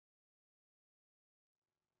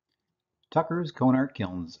Tucker's Cone Art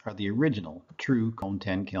kilns are the original true Cone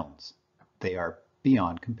 10 kilns. They are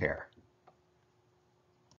beyond compare.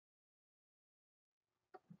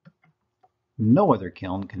 No other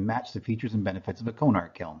kiln can match the features and benefits of a cone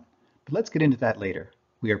art kiln, but let's get into that later.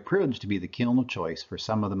 We are privileged to be the kiln of choice for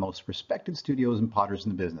some of the most respected studios and potters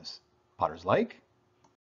in the business. Potters like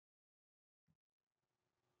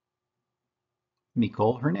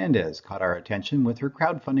Nicole Hernandez caught our attention with her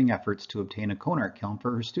crowdfunding efforts to obtain a cone art kiln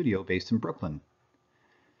for her studio based in Brooklyn.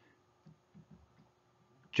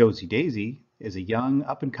 Josie Daisy is a young,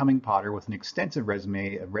 up-and-coming potter with an extensive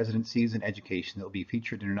resume of residencies and education that will be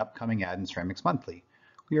featured in an upcoming ad in Ceramics Monthly.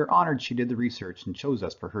 We are honored she did the research and chose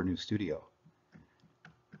us for her new studio.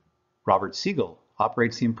 Robert Siegel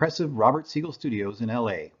operates the impressive Robert Siegel Studios in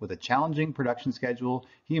LA. With a challenging production schedule,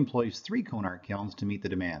 he employs 3 cone art kilns to meet the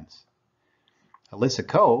demands. Alyssa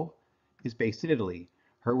Coe is based in Italy.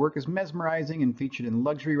 Her work is mesmerizing and featured in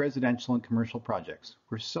luxury residential and commercial projects.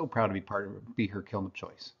 We're so proud to be her kiln of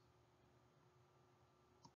choice.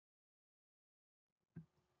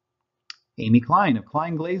 Amy Klein of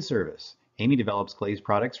Klein Glaze Service. Amy develops glaze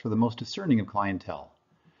products for the most discerning of clientele.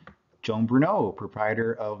 Joan Bruneau,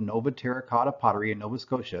 proprietor of Nova Terracotta Pottery in Nova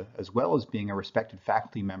Scotia, as well as being a respected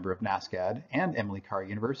faculty member of NASCAD and Emily Carr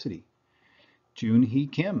University. June Hee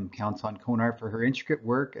Kim counts on cone art for her intricate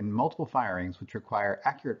work and multiple firings which require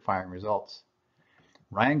accurate firing results.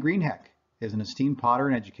 Ryan Greenheck is an esteemed potter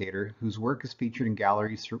and educator whose work is featured in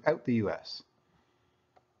galleries throughout the U.S.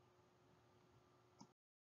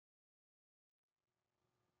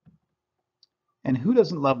 And who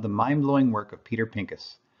doesn't love the mind-blowing work of Peter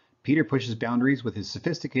Pincus? Peter pushes boundaries with his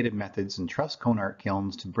sophisticated methods and trusts cone art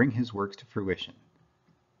kilns to bring his works to fruition.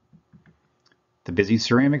 The busy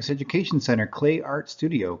Ceramics Education Center Clay Art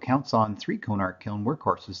Studio counts on 3 cone art kiln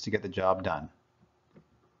workhorses to get the job done.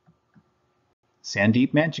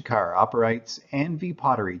 Sandeep Manchikar operates Anvi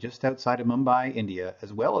Pottery just outside of Mumbai, India,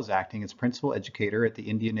 as well as acting as principal educator at the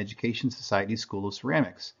Indian Education Society School of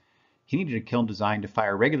Ceramics. He needed a kiln designed to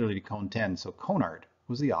fire regularly to Cone 10, so cone art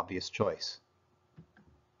was the obvious choice.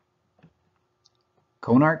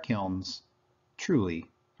 Cone art kilns truly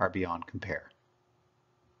are beyond compare.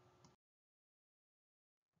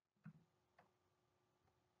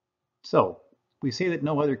 So, we say that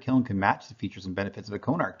no other kiln can match the features and benefits of a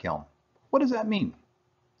cone art kiln. What does that mean?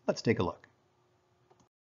 Let's take a look.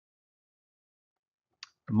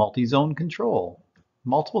 Multi-zone control.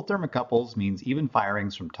 Multiple thermocouples means even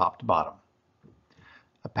firings from top to bottom.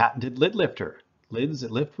 A patented lid lifter. Lids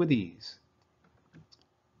that lift with ease.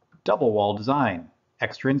 Double wall design.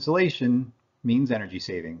 Extra insulation means energy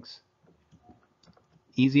savings.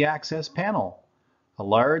 Easy access panel. A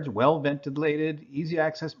large, well-ventilated, easy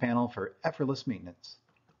access panel for effortless maintenance.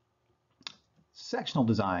 Sectional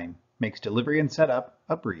design makes delivery and setup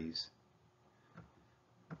a breeze.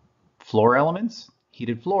 Floor elements.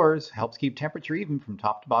 Heated floors helps keep temperature even from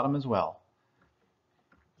top to bottom as well.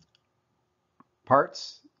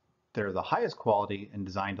 Parts that are the highest quality and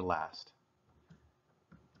designed to last.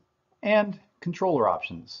 And controller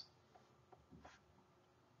options.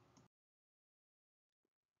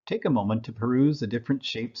 Take a moment to peruse the different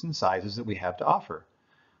shapes and sizes that we have to offer.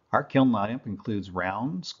 Our kiln lineup includes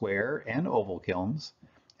round, square, and oval kilns,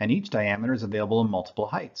 and each diameter is available in multiple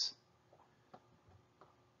heights.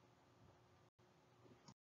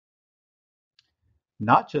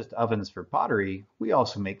 Not just ovens for pottery, we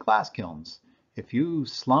also make glass kilns. If you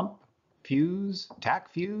slump, fuse,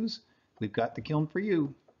 tack fuse, we've got the kiln for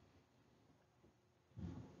you.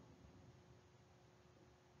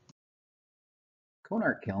 Cone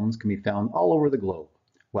art kilns can be found all over the globe.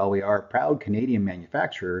 While we are a proud Canadian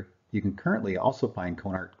manufacturer, you can currently also find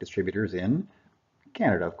cone art distributors in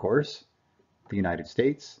Canada, of course, the United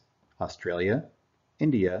States, Australia,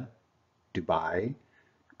 India, Dubai,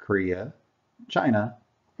 Korea, China,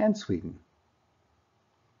 and Sweden.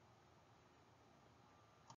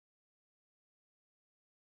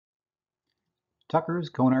 Tucker's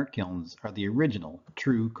Cone Art kilns are the original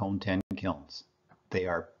true Cone 10 kilns. They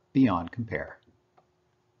are beyond compare.